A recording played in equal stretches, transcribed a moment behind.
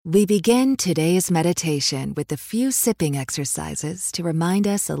We begin today's meditation with a few sipping exercises to remind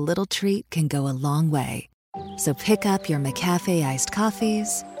us a little treat can go a long way. So pick up your McCafe iced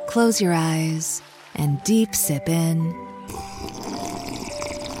coffees, close your eyes, and deep sip in.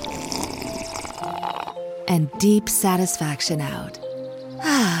 And deep satisfaction out.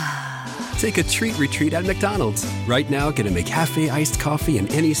 Take a treat retreat at McDonald's. Right now, get a McCafe iced coffee in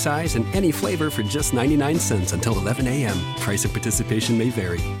any size and any flavor for just 99 cents until 11 a.m. Price of participation may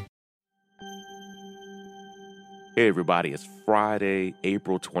vary. Hey everybody, it's Friday,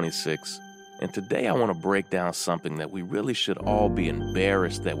 April 26th, and today I want to break down something that we really should all be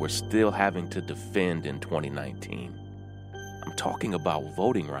embarrassed that we're still having to defend in 2019. I'm talking about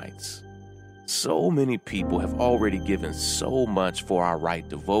voting rights. So many people have already given so much for our right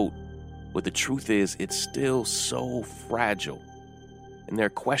to vote, but the truth is it's still so fragile. And there are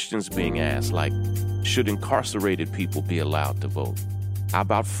questions being asked like, should incarcerated people be allowed to vote? How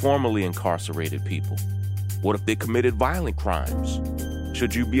about formerly incarcerated people? What if they committed violent crimes?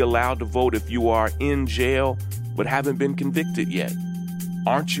 Should you be allowed to vote if you are in jail but haven't been convicted yet?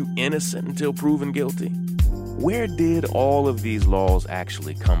 Aren't you innocent until proven guilty? Where did all of these laws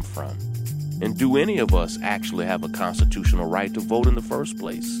actually come from? And do any of us actually have a constitutional right to vote in the first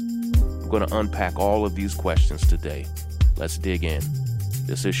place? I'm going to unpack all of these questions today. Let's dig in.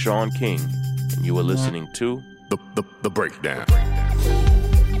 This is Sean King, and you are listening to The Breakdown.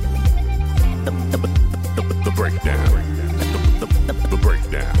 The Breakdown. The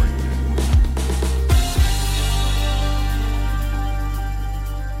Breakdown.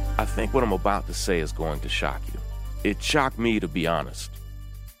 I think what I'm about to say is going to shock you. It shocked me, to be honest.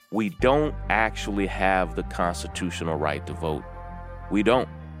 We don't actually have the constitutional right to vote. We don't.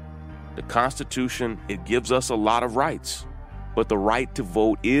 The Constitution, it gives us a lot of rights, but the right to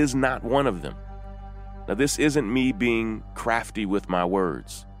vote is not one of them. Now, this isn't me being crafty with my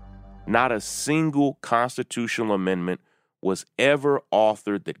words. Not a single constitutional amendment was ever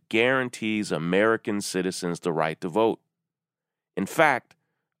authored that guarantees American citizens the right to vote. In fact,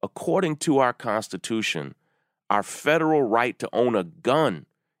 according to our Constitution, our federal right to own a gun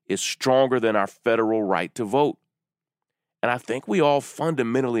is stronger than our federal right to vote. And I think we all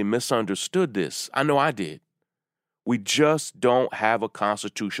fundamentally misunderstood this. I know I did. We just don't have a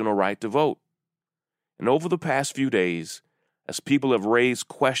constitutional right to vote. And over the past few days, as people have raised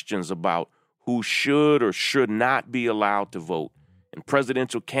questions about who should or should not be allowed to vote, and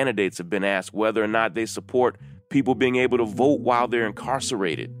presidential candidates have been asked whether or not they support people being able to vote while they're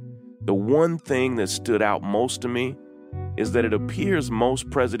incarcerated, the one thing that stood out most to me is that it appears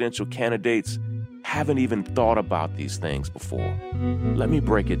most presidential candidates haven't even thought about these things before. Let me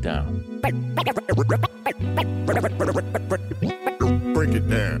break it down. Break it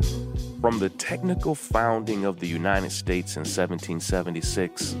down. From the technical founding of the United States in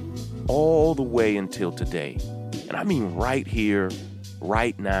 1776 all the way until today, and I mean right here,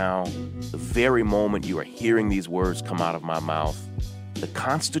 right now, the very moment you are hearing these words come out of my mouth, the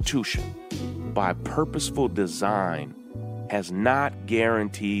Constitution, by purposeful design, has not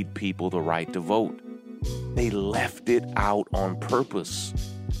guaranteed people the right to vote. They left it out on purpose.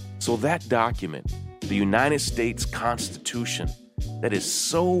 So that document, the United States Constitution, that is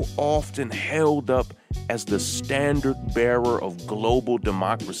so often held up as the standard bearer of global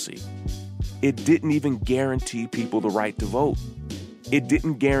democracy, it didn't even guarantee people the right to vote. It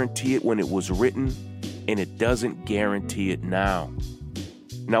didn't guarantee it when it was written, and it doesn't guarantee it now.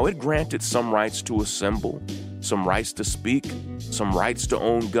 Now, it granted some rights to assemble, some rights to speak, some rights to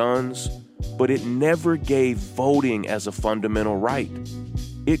own guns, but it never gave voting as a fundamental right.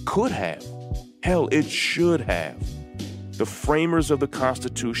 It could have. Hell, it should have. The framers of the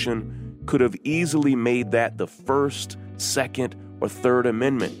Constitution could have easily made that the First, Second, or Third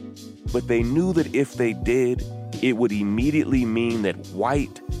Amendment, but they knew that if they did, it would immediately mean that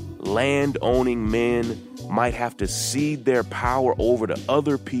white, land-owning men might have to cede their power over to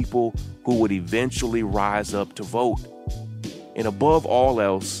other people who would eventually rise up to vote. And above all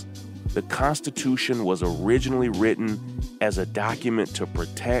else, the Constitution was originally written as a document to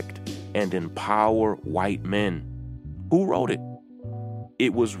protect and empower white men. Who wrote it?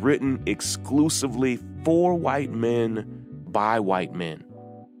 It was written exclusively for white men by white men.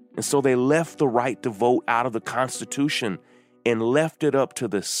 And so they left the right to vote out of the Constitution and left it up to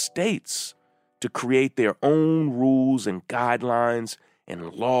the states to create their own rules and guidelines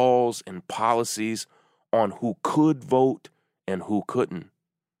and laws and policies on who could vote and who couldn't.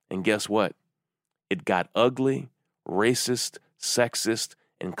 And guess what? It got ugly, racist, sexist,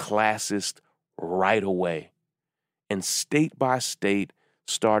 and classist right away. And state by state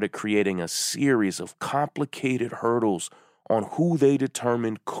started creating a series of complicated hurdles on who they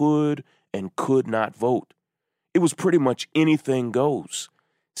determined could and could not vote. It was pretty much anything goes.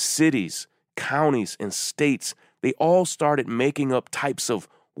 Cities, counties, and states, they all started making up types of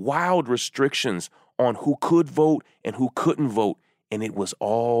wild restrictions on who could vote and who couldn't vote, and it was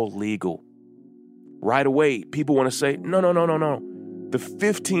all legal. Right away, people want to say, no. The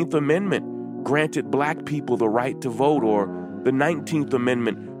 15th Amendment granted black people the right to vote, or the 19th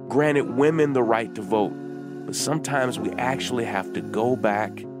Amendment granted women the right to vote. But sometimes we actually have to go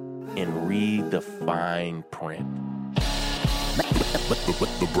back and read the fine print.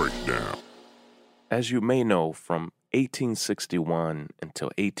 The breakdown. As you may know, from 1861 until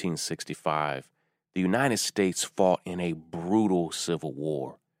 1865, the United States fought in a brutal civil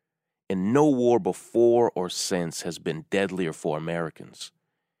war. And no war before or since has been deadlier for Americans.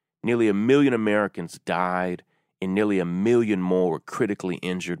 Nearly 1 million Americans died, and nearly 1 million more were critically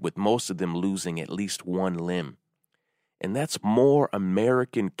injured, with most of them losing at least one limb. And that's more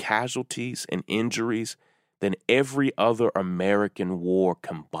American casualties and injuries than every other American war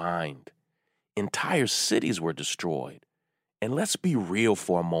combined. Entire cities were destroyed. And let's be real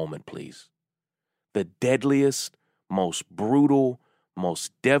for a moment, please. The deadliest, most brutal,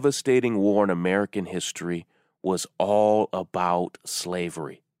 most devastating war in American history was all about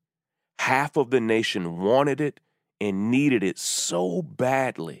slavery. Half of the nation wanted it and needed it so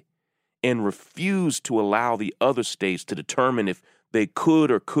badly and refused to allow the other states to determine if they could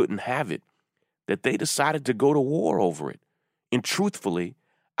or couldn't have it, that they decided to go to war over it. And truthfully,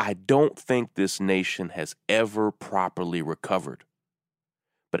 I don't think this nation has ever properly recovered.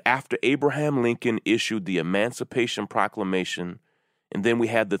 But after Abraham Lincoln issued the Emancipation Proclamation, and then we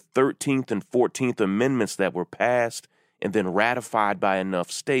had the 13th and 14th Amendments that were passed and then ratified by enough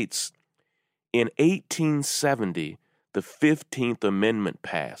states, in 1870, the 15th Amendment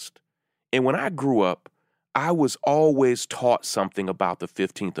passed. And when I grew up, I was always taught something about the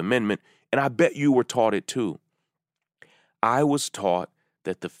 15th Amendment, and I bet you were taught it too. I was taught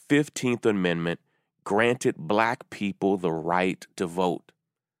that the 15th Amendment granted black people the right to vote.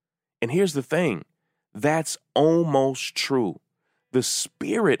 And here's the thing, that's almost true. The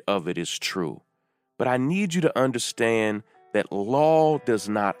spirit of it is true. But I need you to understand that law does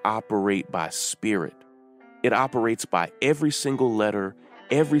not operate by spirit. It operates by every single letter,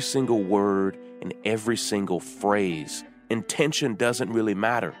 every single word, and every single phrase. Intention doesn't really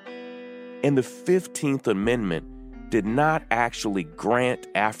matter. And the 15th Amendment did not actually grant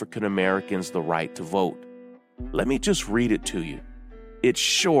African Americans the right to vote. Let me just read it to you. It's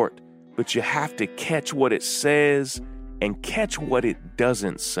short, but you have to catch what it says and catch what it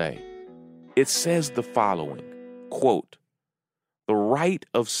doesn't say. It says the following, quote, "The right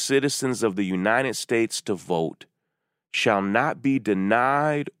of citizens of the United States to vote shall not be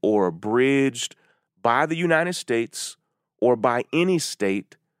denied or abridged by the United States or by any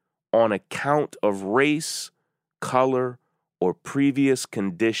state on account of race, color, or previous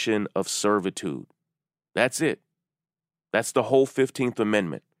condition of servitude." That's it. That's the whole 15th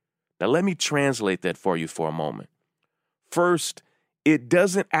Amendment. Now let me translate that for you for a moment. First, it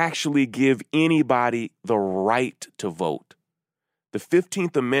doesn't actually give anybody the right to vote. The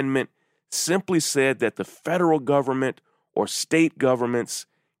 15th Amendment simply said that the federal government or state governments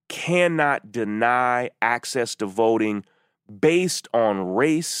cannot deny access to voting based on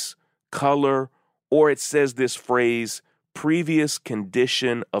race, color, or it says this phrase, previous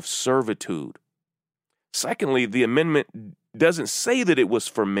condition of servitude. Secondly, the amendment doesn't say that it was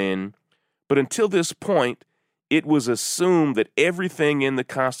for men, but until this point, it was assumed that everything in the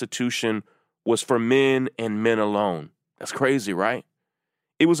Constitution was for men and men alone. That's crazy, right?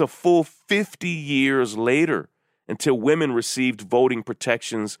 It was a full 50 years later until women received voting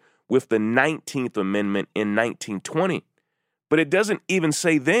protections with the 19th Amendment in 1920. But it doesn't even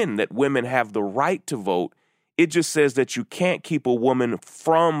say then that women have the right to vote. It just says that you can't keep a woman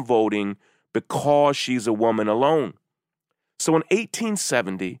from voting because she's a woman alone. So in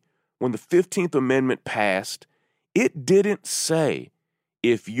 1870, when the 15th Amendment passed, it didn't say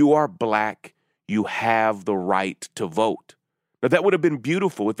if you are black, you have the right to vote. Now, that would have been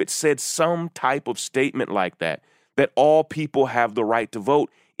beautiful if it said some type of statement like that all people have the right to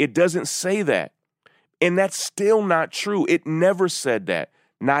vote. It doesn't say that. And that's still not true. It never said that.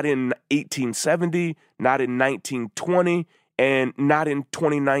 Not in 1870, not in 1920, and not in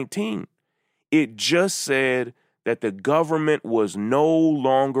 2019. It just said that the government was no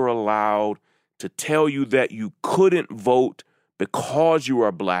longer allowed to tell you that you couldn't vote because you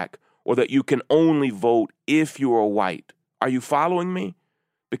are black or that you can only vote if you are white. Are you following me?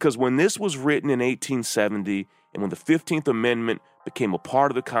 Because when this was written in 1870 and when the 15th Amendment became a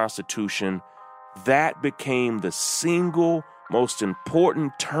part of the Constitution, that became the single most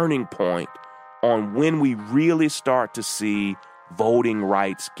important turning point on when we really start to see voting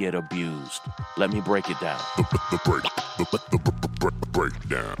rights get abused. Let me break it down. The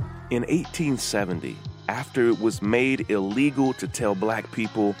breakdown. In 1870, after it was made illegal to tell black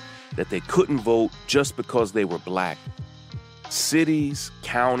people that they couldn't vote just because they were black, cities,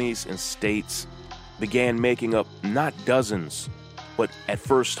 counties, and states began making up not dozens, but at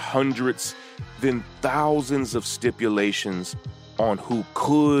first hundreds, then thousands of stipulations on who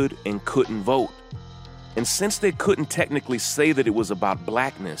could and couldn't vote. And since they couldn't technically say that it was about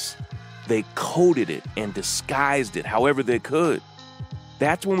blackness, they coded it and disguised it however they could.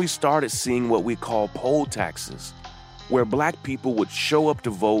 That's when we started seeing what we call poll taxes, where black people would show up to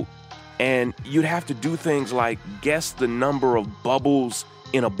vote and you'd have to do things like guess the number of bubbles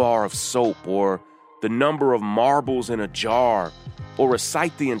in a bar of soap, or the number of marbles in a jar, or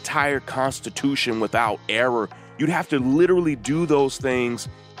recite the entire Constitution without error. You'd have to literally do those things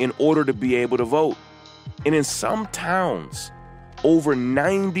in order to be able to vote. And in some towns, over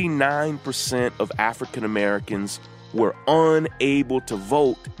 99% of African Americans were unable to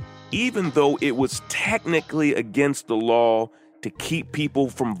vote, even though it was technically against the law to keep people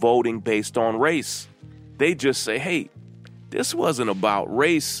from voting based on race. They just say, hey, this wasn't about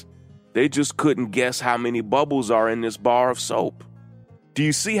race. They just couldn't guess how many bubbles are in this bar of soap. Do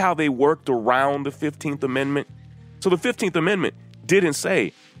you see how they worked around the 15th Amendment? So the 15th Amendment didn't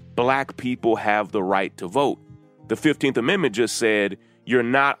say black people have the right to vote. The 15th Amendment just said you're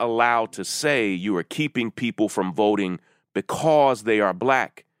not allowed to say you are keeping people from voting because they are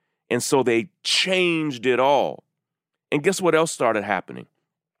black. And so they changed it all. And guess what else started happening?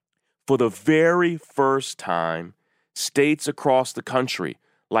 For the very first time, states across the country,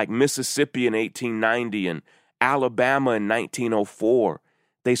 like Mississippi in 1890 and Alabama in 1904,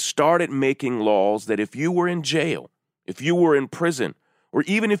 they started making laws that if you were in jail, if you were in prison, or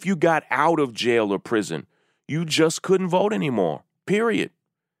even if you got out of jail or prison, you just couldn't vote anymore, period.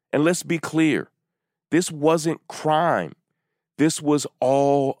 And let's be clear, this wasn't crime. This was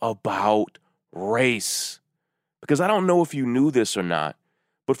all about race. Because I don't know if you knew this or not,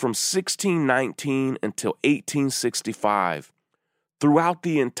 but from 1619 until 1865, throughout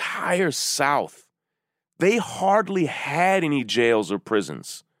the entire South, they hardly had any jails or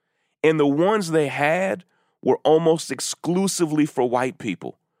prisons. And the ones they had were almost exclusively for white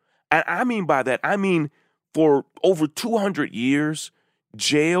people. And I mean by that, I mean for over 200 years,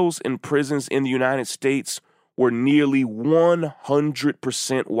 jails and prisons in the United States were nearly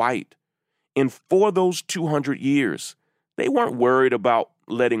 100% white. And for those 200 years, they weren't worried about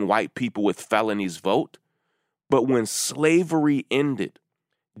letting white people with felonies vote. But when slavery ended,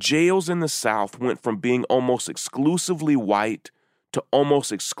 jails in the South went from being almost exclusively white to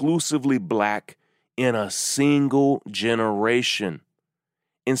almost exclusively black in a single generation.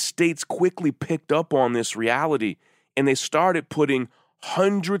 And states quickly picked up on this reality, and they started putting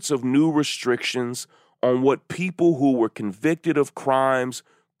hundreds of new restrictions on what people who were convicted of crimes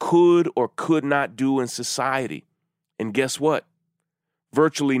could or could not do in society. And guess what?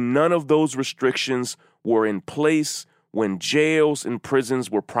 Virtually none of those restrictions were in place when jails and prisons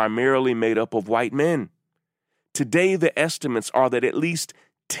were primarily made up of white men. Today, the estimates are that at least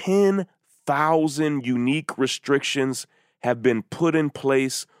 10,000 unique restrictions have been put in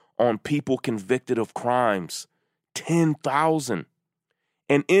place on people convicted of crimes. 10,000.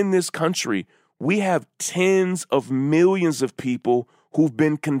 And in this country, we have tens of millions of people who've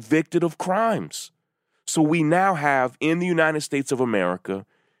been convicted of crimes. So we now have in the United States of America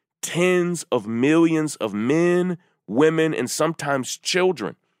tens of millions of men, women, and sometimes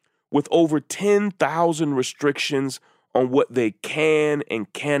children with over 10,000 restrictions on what they can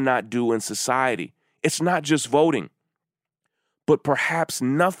and cannot do in society. It's not just voting, but perhaps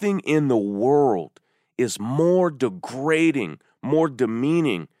nothing in the world is more degrading, more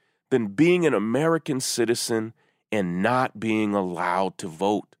demeaning than being an American citizen and not being allowed to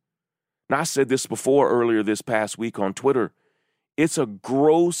vote. Now, I said this before earlier this past week on Twitter. It's a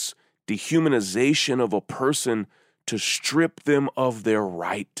gross dehumanization of a person to strip them of their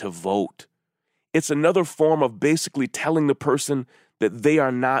right to vote. It's another form of basically telling the person that they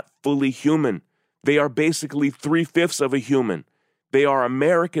are not fully human. They are basically 3/5 of a human. They are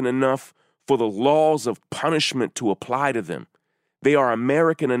American enough for the laws of punishment to apply to them. They are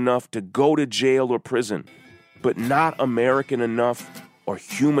American enough to go to jail or prison, but not American enough or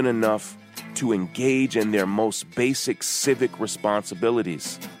human enough to engage in their most basic civic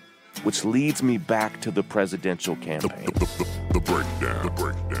responsibilities, which leads me back to the presidential campaign. The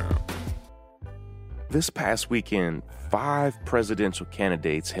breakdown. This past weekend, 5 presidential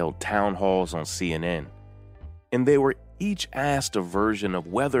candidates held town halls on CNN, and they were each asked a version of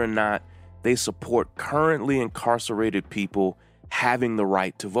whether or not they support currently incarcerated people having the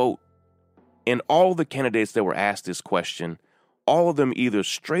right to vote. And all the candidates that were asked this question, all of them either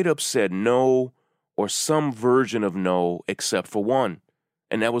straight up said no or some version of no except for one,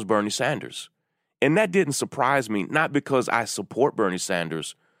 and that was Bernie Sanders. And that didn't surprise me, not because I support Bernie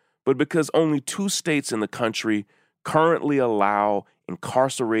Sanders, but because only 2 states in the country currently allow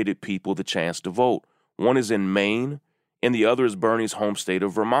incarcerated people the chance to vote. One is in Maine, and the other is Bernie's home state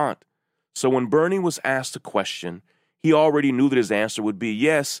of Vermont. So when Bernie was asked a question, he already knew that his answer would be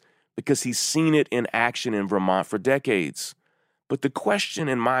yes, because he's seen it in action in Vermont for decades. But the question,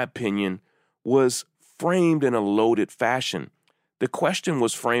 in my opinion, was framed in a loaded fashion. The question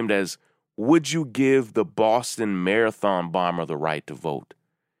was framed as, would you give the Boston Marathon bomber the right to vote?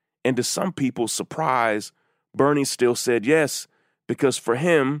 And to some people's surprise, Bernie still said yes, because for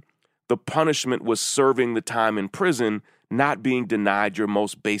him, the punishment was serving the time in prison, not being denied your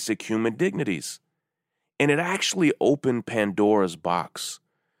most basic human dignities. And it actually opened Pandora's box,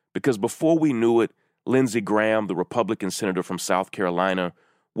 because before we knew it, Lindsey Graham, the Republican senator from South Carolina,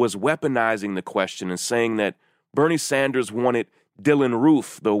 was weaponizing the question and saying that Bernie Sanders wanted Dylann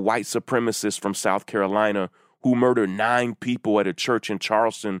Roof, the white supremacist from South Carolina who murdered 9 people at a church in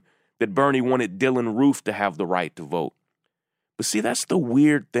Charleston, that Bernie wanted Dylann Roof to have the right to vote. But see, that's the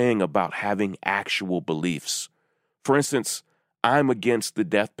weird thing about having actual beliefs. For instance, I'm against the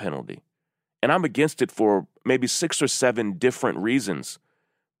death penalty, and I'm against it for maybe 6 or 7 different reasons.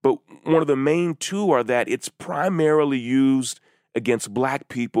 But one of the main 2 are that it's primarily used against black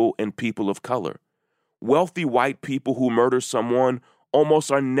people and people of color. Wealthy white people who murder someone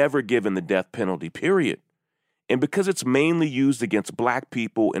almost are never given the death penalty, period. And because it's mainly used against black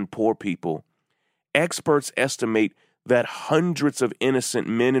people and poor people, experts estimate that hundreds of innocent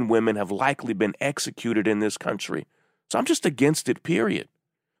men and women have likely been executed in this country. So I'm just against it, period.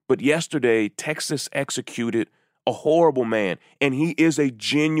 But yesterday, Texas executed a horrible man, and he is a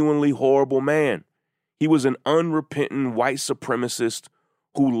genuinely horrible man. He was an unrepentant white supremacist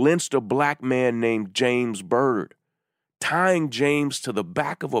who lynched a black man named James Byrd, tying James to the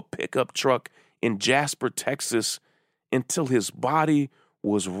back of a pickup truck in Jasper, Texas, until his body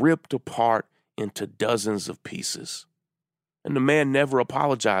was ripped apart into dozens of pieces. And the man never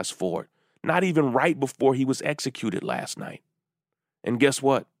apologized for it, not even right before he was executed last night. And guess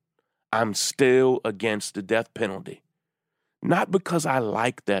what? I'm still against the death penalty. Not because I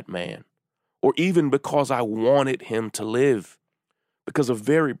like that man, or even because I wanted him to live, because a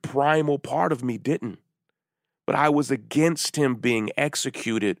very primal part of me didn't. But I was against him being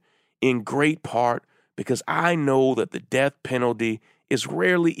executed in great part because I know that the death penalty is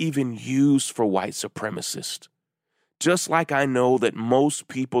rarely even used for white supremacists. Just like I know that most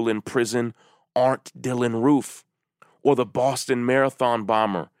people in prison aren't Dylann Roof or the Boston Marathon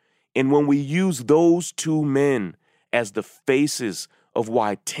bomber. And when we use those 2 men as the faces of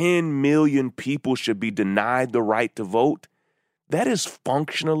why 10 million people should be denied the right to vote, that is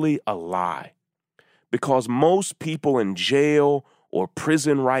functionally a lie. Because most people in jail or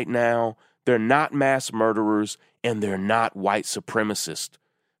prison right now, they're not mass murderers and they're not white supremacists.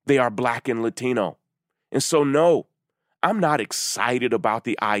 They are black and Latino. And so no, I'm not excited about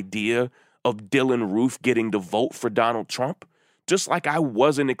the idea of Dylann Roof getting to vote for Donald Trump. Just like I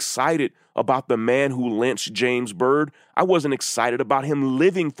wasn't excited about the man who lynched James Byrd, I wasn't excited about him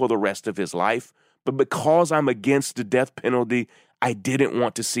living for the rest of his life. But because I'm against the death penalty, I didn't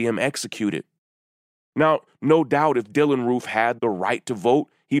want to see him executed. Now, no doubt if Dylann Roof had the right to vote,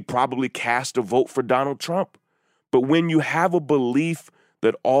 he'd probably cast a vote for Donald Trump. But when you have a belief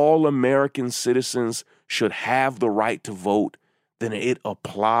that all American citizens should have the right to vote, then it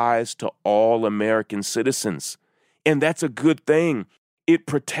applies to all American citizens. And that's a good thing. It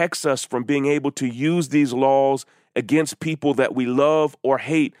protects us from being able to use these laws against people that we love or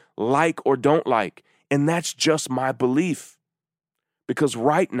hate, like or don't like. And that's just my belief. Because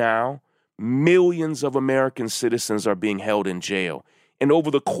right now, millions of American citizens are being held in jail. And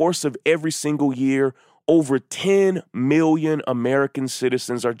over the course of every single year, over 10 million American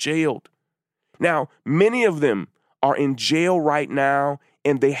citizens are jailed. Now, many of them are in jail right now,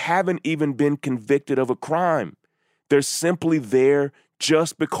 and they haven't even been convicted of a crime. They're simply there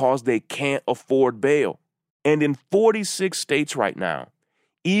just because they can't afford bail. And in 46 states right now,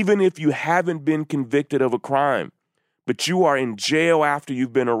 even if you haven't been convicted of a crime, but you are in jail after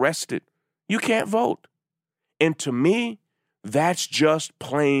you've been arrested, you can't vote. And to me, that's just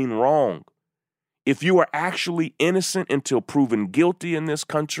plain wrong. If you are actually innocent until proven guilty in this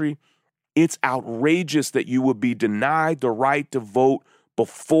country, It's outrageous that you would be denied the right to vote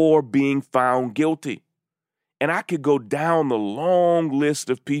before being found guilty. And I could go down the long list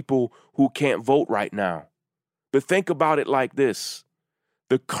of people who can't vote right now. But think about it like this.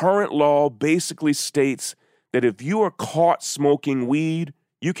 The current law basically states that if you are caught smoking weed,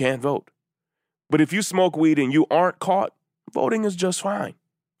 you can't vote. But if you smoke weed and you aren't caught, voting is just fine.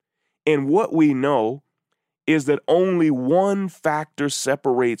 And what we know is that only one factor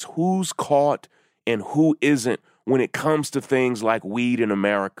separates who's caught and who isn't when it comes to things like weed in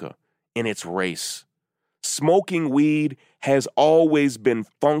America, and it's race. Smoking weed has always been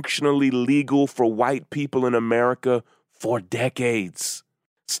functionally legal for white people in America for decades.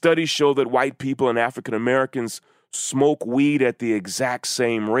 Studies show that white people and African Americans smoke weed at the exact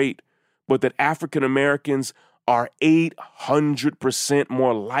same rate, but that African Americans are 800%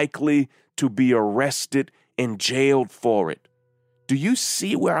 more likely to be arrested and jailed for it. Do you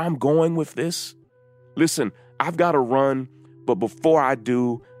see where I'm going with this? Listen, I've got to run, but before I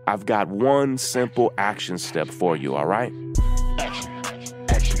do, I've got one simple action step for you, all right? Action, action,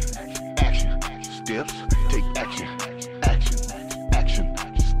 action, steps, take action, action,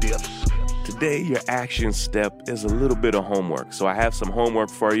 steps. Today, your action step is a little bit of homework. So I have some homework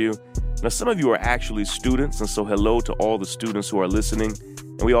for you. Now, some of you are actually students, and so hello to all the students who are listening.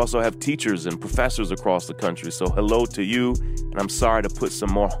 And we also have teachers and professors across the country, so hello to you. And I'm sorry to put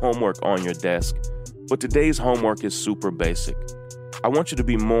some more homework on your desk, but today's homework is super basic. I want you to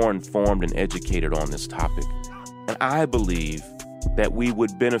be more informed and educated on this topic. And I believe that we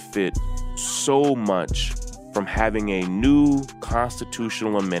would benefit so much from having a new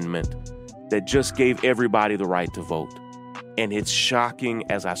constitutional amendment that just gave everybody the right to vote. And it's shocking,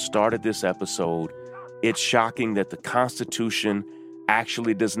 as I started this episode, it's shocking that the Constitution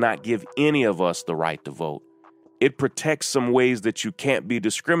actually does not give any of us the right to vote. It protects some ways that you can't be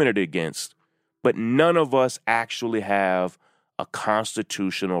discriminated against, but none of us actually have a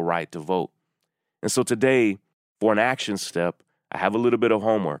constitutional right to vote. And so today, for an action step, I have a little bit of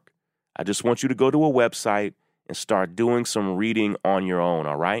homework. I just want you to go to a website and start doing some reading on your own,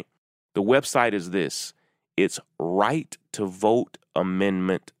 all right? The website is this. It's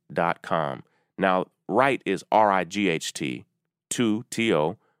righttovoteamendment.com. Now, right is R-I-G-H-T,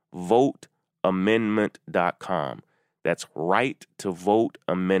 2-T-O, voteamendment.com. That's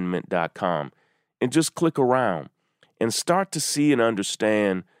righttovoteamendment.com. And just click around and start to see and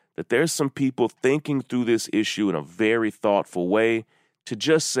understand that there's some people thinking through this issue in a very thoughtful way to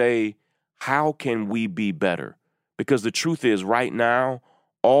just say, how can we be better? Because the truth is, right now,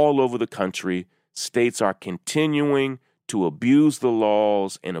 all over the country, states are continuing to abuse the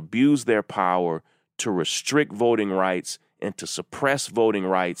laws and abuse their power to restrict voting rights and to suppress voting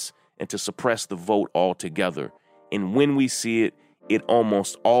rights and to suppress the vote altogether. And when we see it, it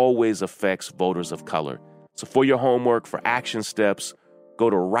almost always affects voters of color. So for your homework, for action steps, go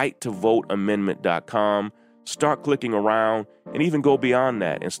to righttovoteamendment.com, start clicking around, and even go beyond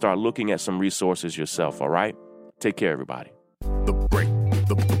that and start looking at some resources yourself, all right? Take care, everybody. The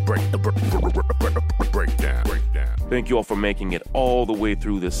breakdown. Thank you all for making it all the way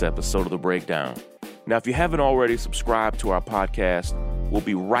through this episode of The Breakdown. Now, if you haven't already subscribed to our podcast, we'll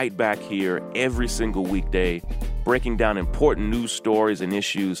be right back here every single weekday, breaking down important news stories and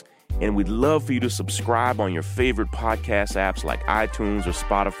issues, and we'd love for you to subscribe on your favorite podcast apps like iTunes or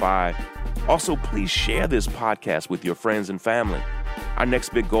Spotify. Also, please share this podcast with your friends and family. Our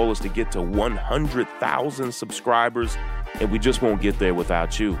next big goal is to get to 100,000 subscribers, and we just won't get there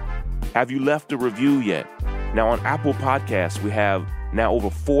without you. Have you left a review yet? Now, on Apple Podcasts, we have now over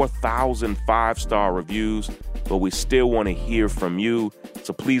 4,000 five-star reviews, but we still want to hear from you,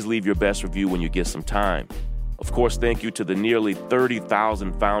 so please leave your best review when you get some time. Of course, thank you to the nearly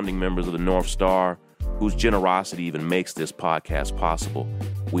 30,000 founding members of the North Star, whose generosity even makes this podcast possible.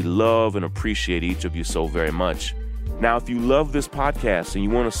 We love and appreciate each of you so very much. Now, if you love this podcast and you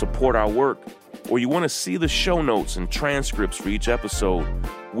want to support our work, or you want to see the show notes and transcripts for each episode,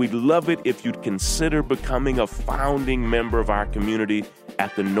 we'd love it if you'd consider becoming a founding member of our community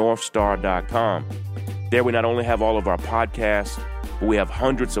at thenorthstar.com. There we not only have all of our podcasts, but we have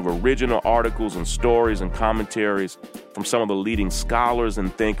hundreds of original articles and stories and commentaries from some of the leading scholars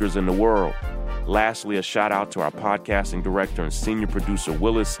and thinkers in the world. Lastly, a shout out to our podcasting director and senior producer,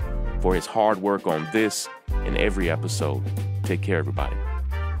 Willis, for his hard work on this and every episode. Take care, everybody.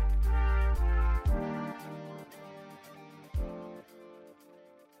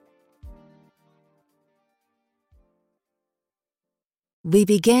 We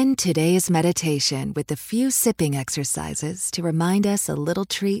begin today's meditation with a few sipping exercises to remind us a little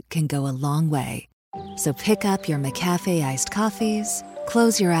treat can go a long way. So pick up your McCafe iced coffees,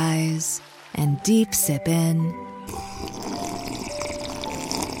 Close your eyes and deep sip in.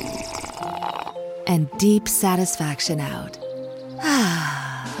 And deep satisfaction out.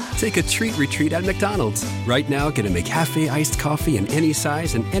 Take a treat retreat at McDonald's. Right now, get a McCafe iced coffee in any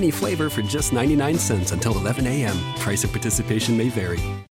size and any flavor for just 99 cents until 11 a.m. Price of participation may vary.